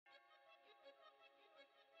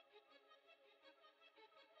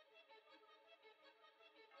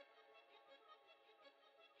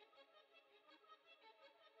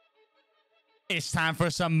It's time for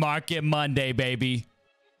some Market Monday, baby.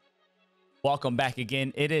 Welcome back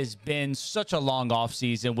again. It has been such a long off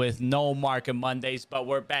season with no Market Mondays, but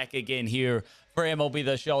we're back again here for MLB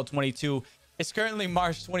The Show 22. It's currently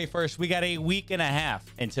March 21st. We got a week and a half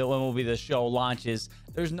until MLB The Show launches.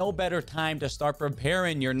 There's no better time to start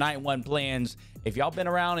preparing your night one plans. If y'all been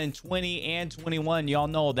around in 20 and 21, y'all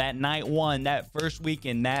know that night one, that first week,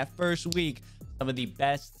 some of the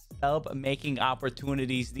best stub making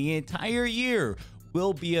opportunities the entire year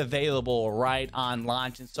will be available right on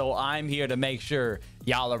launch. And so I'm here to make sure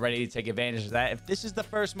y'all are ready to take advantage of that. If this is the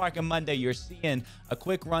first Market Monday you're seeing, a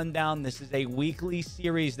quick rundown. This is a weekly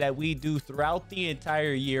series that we do throughout the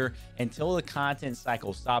entire year until the content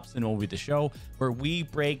cycle stops in MLB The Show, where we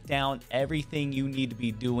break down everything you need to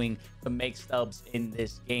be doing to make stubs in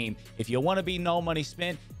this game. If you want to be no money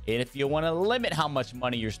spent, and if you want to limit how much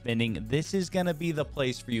money you're spending, this is going to be the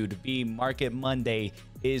place for you to be. Market Monday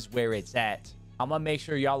is where it's at. I'm gonna make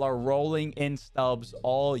sure y'all are rolling in stubs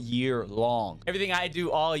all year long. Everything I do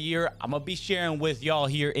all year, I'm gonna be sharing with y'all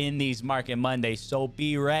here in these Market Mondays, so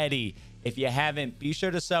be ready. If you haven't, be sure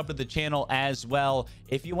to sub to the channel as well.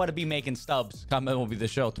 If you want to be making stubs, comment will be the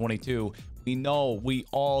show 22. We know we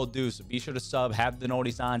all do, so be sure to sub, have the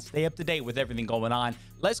notice on, stay up to date with everything going on.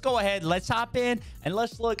 Let's go ahead, let's hop in, and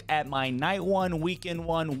let's look at my night one, weekend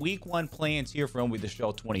one, week one plans here for MLB The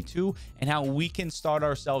Show 22, and how we can start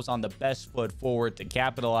ourselves on the best foot forward to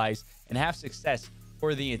capitalize and have success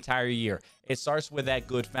for the entire year. It starts with that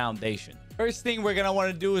good foundation. First thing we're gonna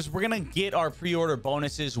want to do is we're gonna get our pre-order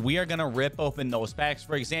bonuses. We are gonna rip open those packs.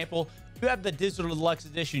 For example, if you have the digital deluxe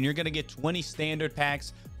edition, you're gonna get 20 standard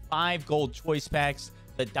packs, 5 gold choice packs,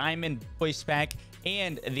 the diamond choice pack,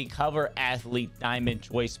 and the cover athlete diamond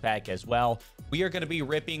choice pack as well. We are going to be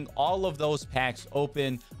ripping all of those packs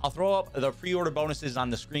open. I'll throw up the pre-order bonuses on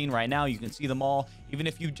the screen right now. You can see them all. Even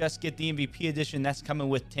if you just get the MVP edition, that's coming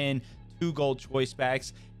with 2 gold choice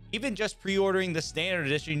packs. Even just pre-ordering the standard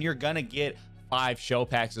edition, you're going to get 5 show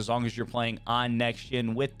packs as long as you're playing on next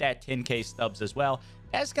gen with that 10K stubs as well.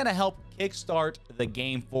 That's going to help kickstart the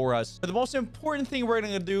game for us. But the most important thing we're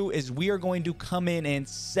going to do is we are going to come in and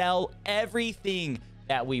sell everything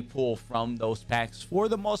that we pull from those packs. For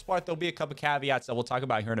the most part, there'll be a couple caveats that we'll talk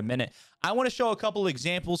about here in a minute. I want to show a couple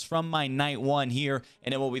examples from my night one here,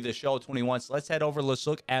 and it will be the show 21. So let's head over. Let's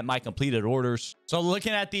look at my completed orders. So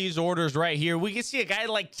looking at these orders right here, we can see a guy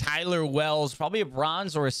like Tyler Wells, probably a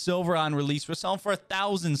bronze or a silver on release. We're selling for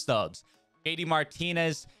 1,000 stubs. JD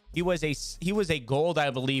Martinez, he was a gold, I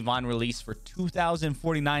believe, on release for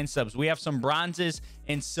 2,049 subs. We have some bronzes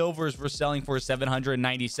and silvers we're selling for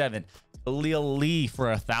 797. Khalil Lee for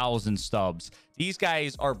 1,000 stubs. These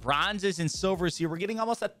guys are bronzes and silvers here. We're getting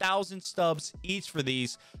almost 1,000 stubs each for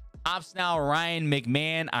these. Tops now, Ryan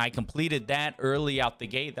McMahon. I completed that early out the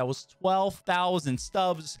gate. That was 12,000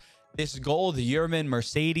 stubs. This gold Yerman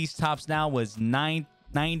Mercedes tops now was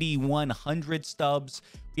 9,100 stubs.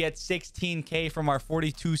 We had 16K from our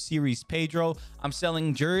 42 series Pedro. I'm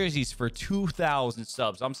selling jerseys for 2,000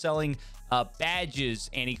 stubs. I'm selling badges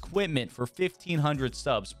and equipment for 1,500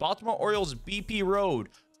 stubs. Baltimore Orioles BP Road,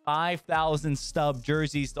 5,000 stub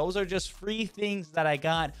jerseys. Those are just free things that I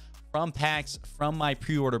got from packs from my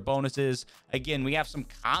pre-order bonuses. Again, we have some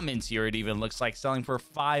commons here. It even looks like selling for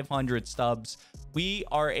 500 stubs. We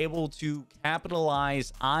are able to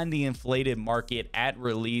capitalize on the inflated market at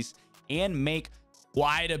release and make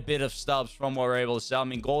quite a bit of stubs from what we're able to sell. I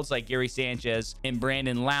mean, golds like Gary Sanchez and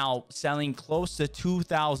Brandon Lau selling close to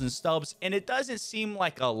 2,000 stubs, and it doesn't seem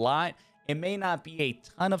like a lot. It may not be a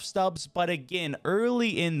ton of stubs, but again,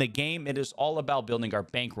 early in the game, it is all about building our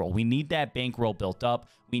bankroll. We need that bankroll built up.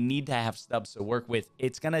 We need to have stubs to work with.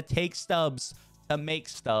 It's going to take stubs to make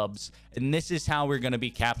stubs, and this is how we're going to be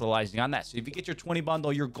capitalizing on that. So if you get your 20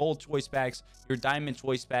 bundle, your gold choice packs, your diamond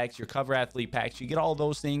choice packs, your cover athlete packs, you get all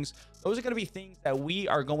those things. Those are going to be things that we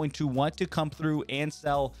are going to want to come through and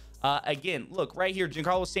sell. Again, look right here,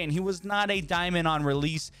 Giancarlo was saying he was not a diamond on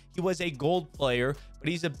release. He was a gold player, but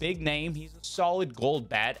he's a big name. He's a solid gold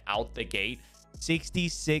bat out the gate.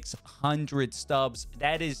 6,600 stubs.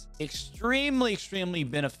 That is extremely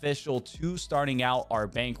beneficial to starting out our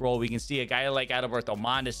bankroll. We can see a guy like Alberto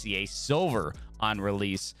Mondesi, a silver on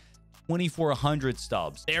release, 2,400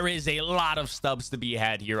 stubs. There is a lot of stubs to be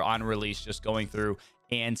had here on release, just going through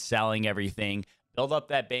and selling everything. Build up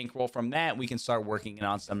that bankroll. From that, we can start working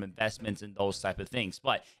on some investments and those type of things.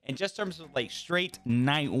 But in just terms of like straight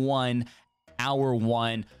night one, hour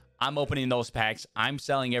one, I'm opening those packs. I'm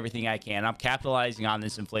selling everything I can. I'm capitalizing on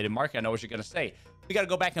this inflated market. I know what you're going to say. We got to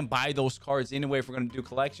go back and buy those cards anyway if we're going to do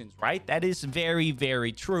collections, right? That is very,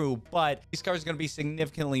 very true, but these cards are going to be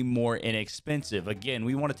significantly more inexpensive. Again,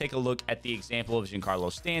 we want to take a look at the example of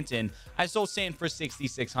Giancarlo Stanton. I sold Stanton for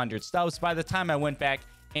 6,600 stubs. By the time I went back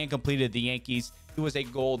and completed the Yankees, it was a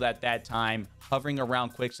gold at that time, hovering around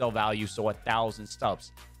quick sell value, so 1,000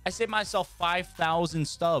 stubs. I saved myself 5,000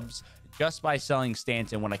 stubs just by selling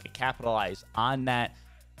Stanton when I could capitalize on that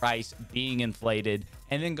price being inflated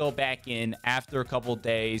and then go back in after a couple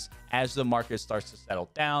days as the market starts to settle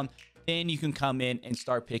down. Then you can come in and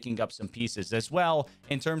start picking up some pieces as well.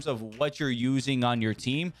 In terms of what you're using on your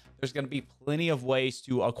team, there's going to be plenty of ways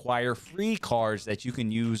to acquire free cards that you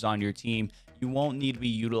can use on your team. You won't need to be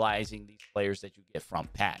utilizing these players that you get from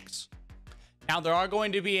packs. Now, there are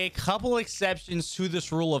going to be a couple exceptions to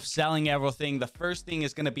this rule of selling everything. The first thing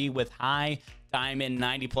is going to be with high diamond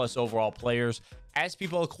 90+ overall players. As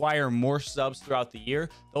people acquire more stubs throughout the year,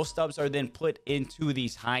 those stubs are then put into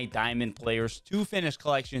these high diamond players to finish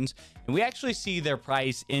collections, and we actually see their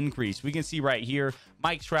price increase. We can see right here,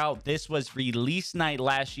 Mike Trout, this was release night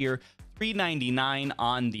last year, $399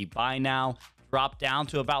 on the buy now, dropped down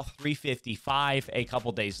to about $355 a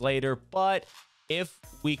couple days later. But if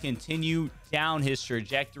we continue down his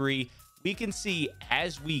trajectory, we can see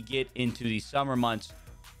as we get into the summer months,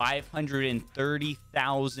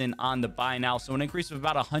 530,000 on the buy now, so an increase of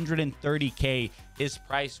about 130K. His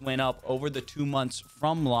price went up over the 2 months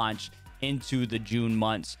from launch into the June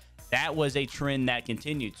months. That was a trend that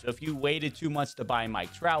continued. So if you waited 2 months to buy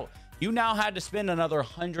Mike Trout, you now had to spend another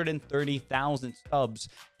 130,000 stubs,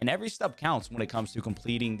 and every stub counts when it comes to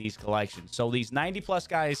completing these collections. So these 90+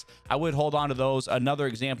 guys, I would hold on to those. Another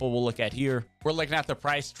example we'll look at here, we're looking at the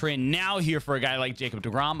price trend now here for a guy like Jacob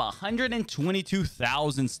deGrom.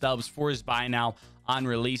 122,000 stubs for his buy now on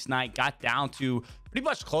release night, got down to pretty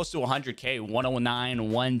much close to 100K, 109,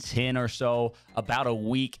 110 or so, about a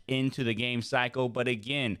week into the game cycle. But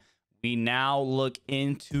again, we now look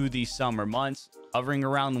into the summer months, hovering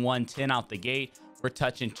around 110 out the gate. We're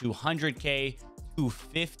touching 200K,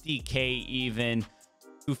 250K even,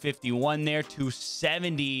 251 there,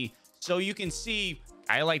 270. So you can see,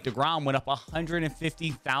 I like deGrom went up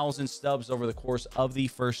 150,000 stubs over the course of the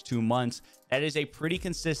first 2 months. That is a pretty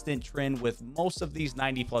consistent trend with most of these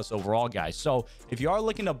 90+ overall guys. So if you are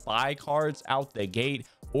looking to buy cards out the gate,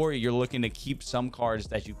 or you're looking to keep some cards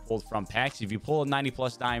that you pulled from packs, if you pull a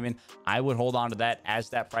 90+ diamond, I would hold on to that as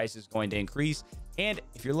that price is going to increase. And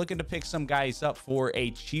if you're looking to pick some guys up for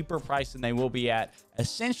a cheaper price than they will be at,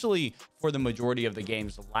 essentially for the majority of the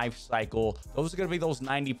game's life cycle, those are going to be those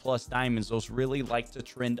 90+ diamonds. Those really like to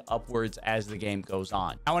trend upwards as the game goes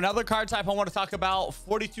on. Now, another card type I want to talk about,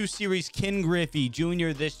 42 series Ken Griffey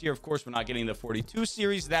Jr. this year. Of course, we're not getting the 42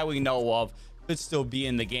 series that we know of. Could still be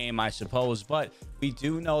in the game, I suppose, but we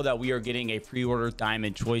do know that we are getting a pre-order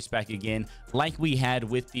diamond choice back again, like we had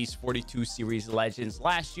with these 42 series legends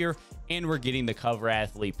last year, and we're getting the cover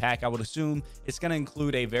athlete pack. I would assume it's going to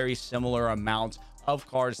include a very similar amount of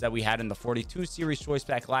cards that we had in the 42 series choice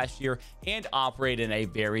pack last year and operate in a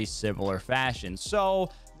very similar fashion.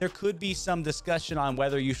 So there could be some discussion on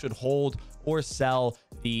whether you should hold or sell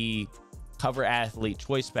the cover athlete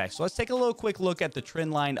choice pack. So let's take a quick look at the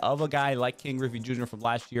trend line of a guy like Ken Griffey Jr. from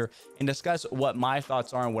last year and discuss what my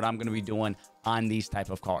thoughts are and what I'm going to be doing on these type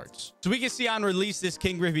of cards. So we can see on release, this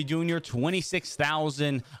Ken Griffey Jr.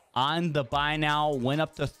 26,000 on the buy now, went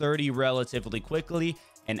up to 30 relatively quickly.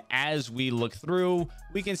 And as we look through,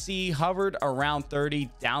 we can see hovered around 30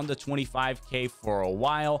 down to 25K for a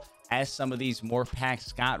while as some of these more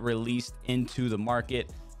packs got released into the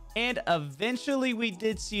market. And eventually we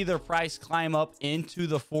did see their price climb up into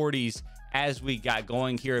the 40s as we got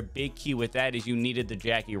going here. A big key with that is you needed the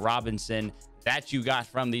Jackie Robinson that you got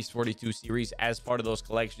from these 42 series as part of those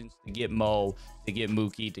collections to get Mo, to get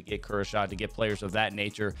Mookie, to get Kershaw, to get players of that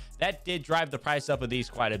nature. That did drive the price up of these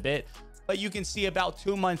quite a bit. But you can see about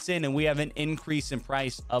 2 months in and we have an increase in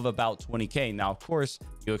price of about 20K. Now, of course,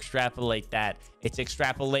 you extrapolate that. It's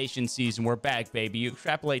extrapolation season. We're back, baby. You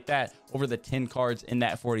extrapolate that over the 10 cards in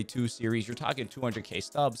that 42 series. You're talking 200K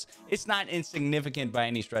stubs. It's not insignificant by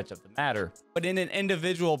any stretch of the matter. But in an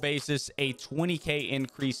individual basis, a 20K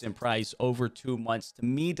increase in price over 2 months to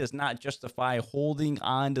me does not justify holding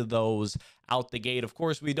on to those out the gate. Of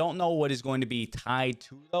course, we don't know what is going to be tied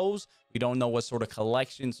to those. We don't know what sort of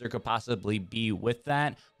collections there could possibly be with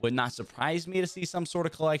that. Would not surprise me to see some sort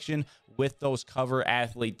of collection with those cover athlete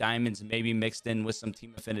athlete diamonds, maybe mixed in with some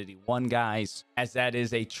Team Affinity 1 guys, as that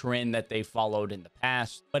is a trend that they followed in the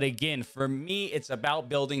past. But again, for me, it's about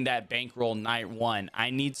building that bankroll night one. I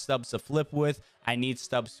need stubs to flip with. I need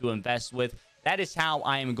stubs to invest with. That is how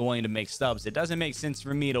I am going to make stubs. It doesn't make sense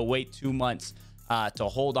for me to wait 2 months to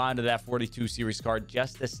hold on to that 42 series card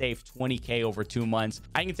just to save 20K over 2 months.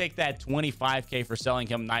 I can take that 25K for selling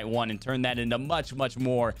him night one and turn that into much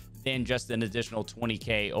more than just an additional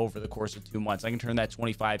 20K over the course of 2 months. I can turn that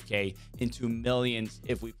 25K into millions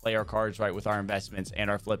if we play our cards right with our investments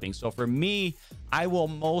and our flipping. So for me, I will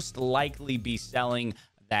most likely be selling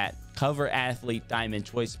that cover athlete diamond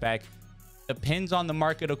choice pack. Depends on the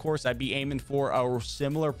market, of course. I'd be aiming for a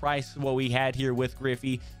similar price to what we had here with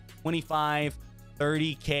Griffey. 25,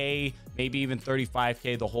 30K, maybe even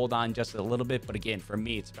 35K to hold on just a little bit. But again, for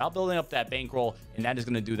me, it's about building up that bankroll, and that is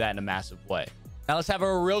going to do that in a massive way. Now let's have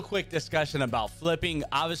a real quick discussion about flipping.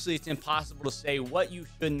 Obviously, it's impossible to say what you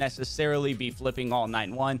should necessarily be flipping all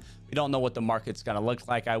night one. We don't know what the market's going to look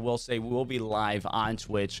like. I will say we will be live on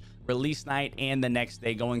Twitch release night and the next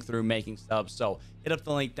day going through making stubs. So hit up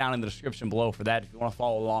the link down in the description below for that if you want to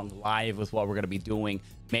follow along live with what we're going to be doing,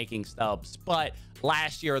 making stubs. But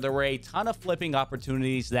last year, there were a ton of flipping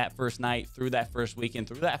opportunities that first night, through that first weekend,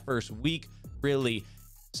 through that first week, really.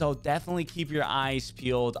 So definitely keep your eyes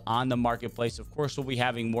peeled on the marketplace. Of course, we'll be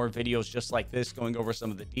having more videos just like this going over some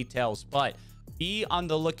of the details, but be on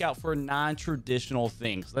the lookout for non-traditional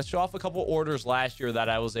things. Let's show off a couple orders last year that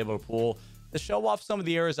I was able to pull to show off some of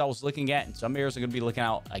the areas I was looking at, and some areas I'm going to be looking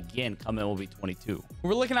out again coming will be 22.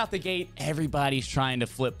 We're looking out the gate. Everybody's trying to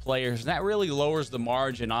flip players, and that really lowers the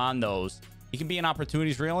margin on those. You can be in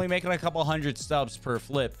opportunities where you're only making a couple hundred stubs per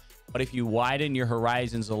flip. But if you widen your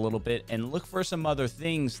horizons a little bit and look for some other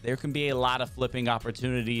things, there can be a lot of flipping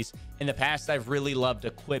opportunities. In the past, I've really loved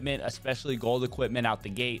equipment, especially gold equipment out the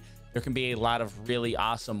gate. There can be a lot of really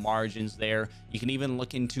awesome margins there. You can even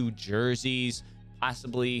look into jerseys,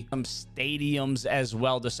 possibly some stadiums as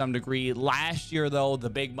well to some degree. Last year, though, the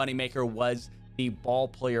big moneymaker was the ball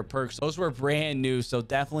player perks. Those were brand new, so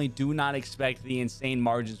definitely do not expect the insane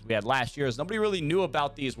margins we had last year, as nobody really knew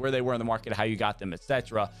about these, where they were in the market, how you got them,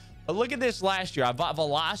 etc. But look at this last year. I bought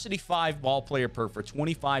Velocity 5 ball player perk for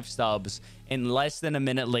 25 stubs, and less than a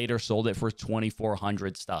minute later sold it for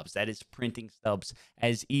 2,400 stubs. That is printing stubs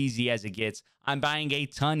as easy as it gets. I'm buying a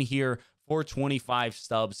ton here for 25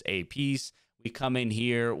 stubs a piece. We come in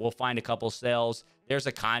here, we'll find a couple sales. There's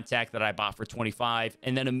a contact that I bought for 25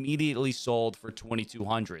 and then immediately sold for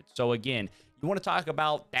 2,200. So again, you want to talk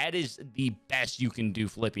about, that is the best you can do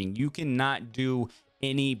flipping. You cannot do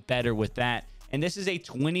any better with that. And this is a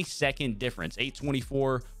 20-second difference,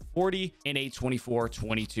 824.40 and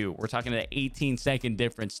 824.22. We're talking an 18-second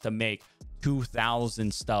difference to make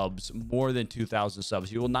 2,000 stubs, more than 2,000 stubs.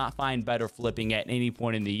 You will not find better flipping at any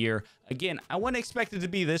point in the year. Again, I wouldn't expect it to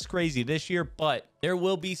be this crazy this year, but there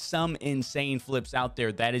will be some insane flips out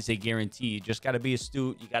there. That is a guarantee. You just got to be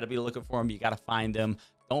astute. You got to be looking for them. You got to find them.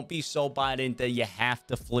 Don't be so bought into you have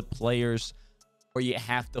to flip players or you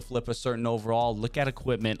have to flip a certain overall. Look at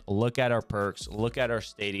equipment, look at our perks, look at our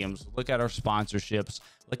stadiums, look at our sponsorships,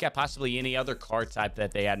 look at possibly any other card type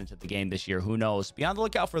that they add into the game this year. Who knows? Be on the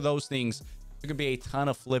lookout for those things. There could be a ton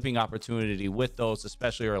of flipping opportunity with those,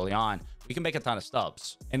 especially early on. We can make a ton of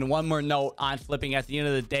stubs. And one more note on flipping, at the end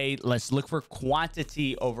of the day, let's look for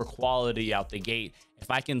quantity over quality out the gate.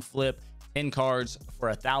 If I can flip 10 cards for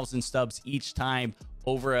 1,000 stubs each time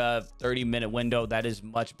over a 30-minute window, that is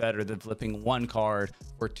much better than flipping one card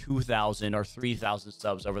for 2,000 or 3,000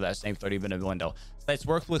 stubs over that same 30-minute window. So let's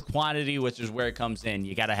work with quantity, which is where it comes in.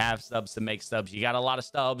 You got to have stubs to make stubs. You got a lot of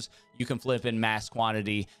stubs, you can flip in mass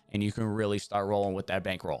quantity, and you can really start rolling with that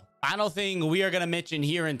bankroll. Final thing we are going to mention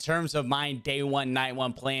here in terms of my day one, night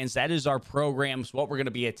one plans, that is our programs, what we're going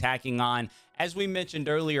to be attacking on. As we mentioned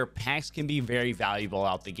earlier, packs can be very valuable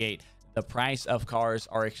out the gate. The price of cars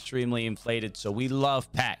are extremely inflated, so we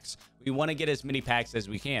love packs. We want to get as many packs as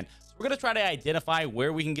we can. So we're going to try to identify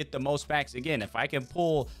where we can get the most packs. Again, if I can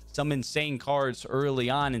pull some insane cards early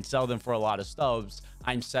on and sell them for a lot of stubs,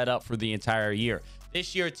 I'm set up for the entire year.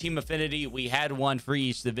 This year, Team Affinity, we had one for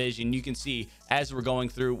each division. You can see as we're going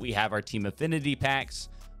through, we have our Team Affinity packs.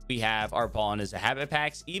 We have our Ball and as a Habit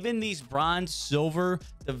packs. Even these bronze, silver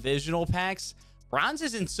divisional packs.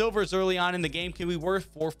 Bronzes and silvers early on in the game can be worth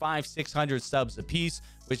 400, 500, 600 stubs a piece,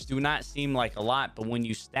 which do not seem like a lot. But when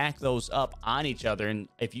you stack those up on each other, and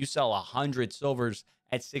if you sell 100 silvers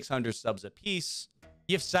at 600 stubs a piece,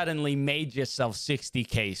 you've suddenly made yourself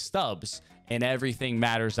 60K stubs, and everything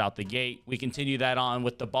matters out the gate. We continue that on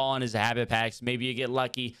with the Ball and as a Habit packs. Maybe you get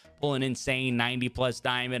lucky, pull an insane 90+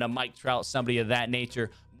 diamond, a Mike Trout, somebody of that nature.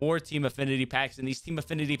 more team affinity packs. And these team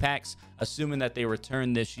affinity packs, assuming that they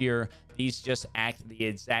return this year, these just act the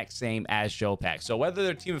exact same as show packs. So whether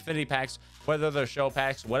they're team affinity packs, whether they're show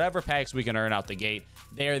packs, whatever packs we can earn out the gate,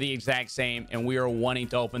 they're the exact same, and we are wanting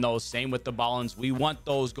to open those. Same with the Ballins. We want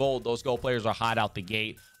those gold. Those gold players are hot out the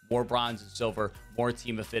gate. More bronze and silver, more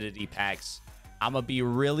team affinity packs. I'm going to be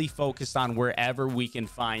really focused on wherever we can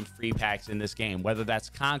find free packs in this game, whether that's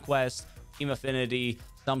Conquest, Team Affinity,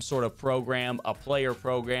 some sort of program, a player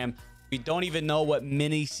program. We don't even know what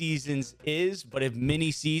mini seasons is, but if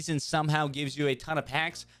mini seasons somehow gives you a ton of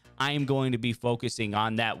packs, I am going to be focusing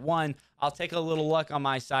on that one. I'll take a little luck on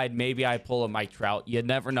my side. Maybe I pull a Mike Trout. You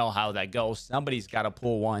never know how that goes. Somebody's got to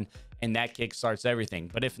pull one, and that kickstarts everything.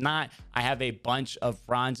 But if not, I have a bunch of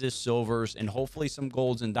bronzes, silvers, and hopefully some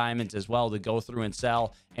golds and diamonds as well to go through and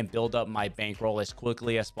sell and build up my bankroll as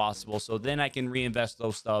quickly as possible. So then I can reinvest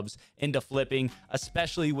those stubs into flipping,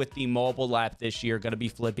 especially with the mobile app this year. Going to be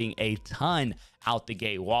flipping a ton out the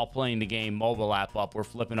gate while playing the game. Mobile app up, we're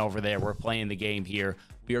flipping over there. We're playing the game here.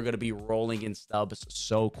 We are going to be rolling in stubs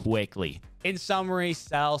so quickly. In summary,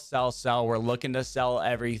 sell, sell, sell. We're looking to sell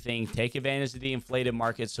everything. Take advantage of the inflated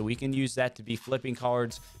market so we can use that to be flipping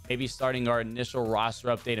cards, maybe starting our initial roster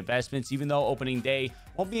update investments, even though opening day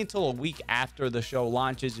won't be until a week after the show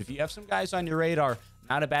launches. If you have some guys on your radar,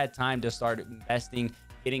 not a bad time to start investing,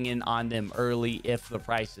 getting in on them early if the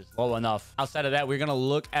price is low enough. Outside of that, we're going to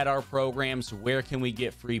look at our programs. Where can we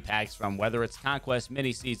get free packs from? Whether it's Conquest,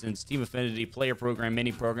 mini seasons, Team Affinity, player program,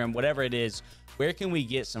 mini program, whatever it is, where can we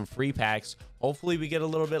get some free packs? Hopefully we get a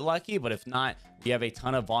little bit lucky, but if not, we have a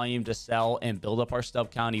ton of volume to sell and build up our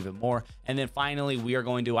stub count even more. And then finally, we are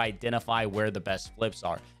going to identify where the best flips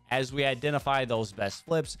are. As we identify those best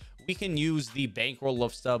flips, we can use the bankroll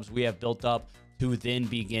of stubs we have built up to then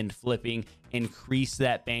begin flipping, increase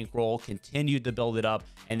that bankroll, continue to build it up,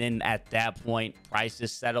 and then at that point,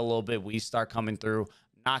 prices set a little bit. We start coming through,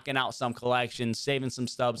 knocking out some collections, saving some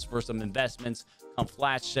stubs for some investments, come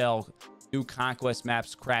flash sale, new conquest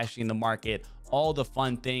maps crashing the market, all the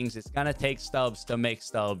fun things. It's gonna take stubs to make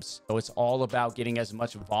stubs, so it's all about getting as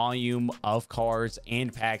much volume of cards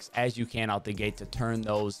and packs as you can out the gate to turn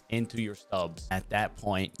those into your stubs. At that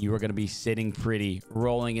point, you are going to be sitting pretty,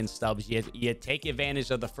 rolling in stubs. You take advantage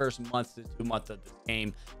of the first month to 2 months of this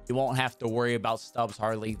game. You won't have to worry about stubs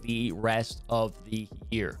hardly the rest of the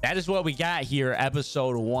year. That is what we got here,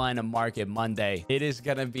 episode 1 of Market Monday. It is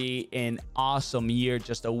going to be an awesome year,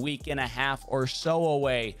 just a week and a half or so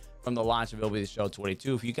away from the launch of MLB The Show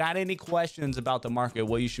 22. If you got any questions about the market,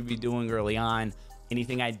 what you should be doing early on,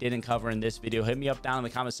 anything I didn't cover in this video, hit me up down in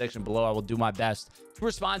the comment section below. I will do my best to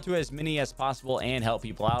respond to as many as possible and help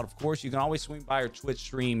people out. Of course, you can always swing by our Twitch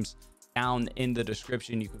streams down in the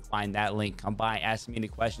description. You can find that link. Come by, ask me any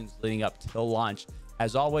questions leading up till launch.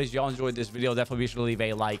 As always, y'all enjoyed this video. Definitely be sure to leave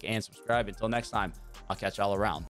a like and subscribe. Until next time, I'll catch y'all around.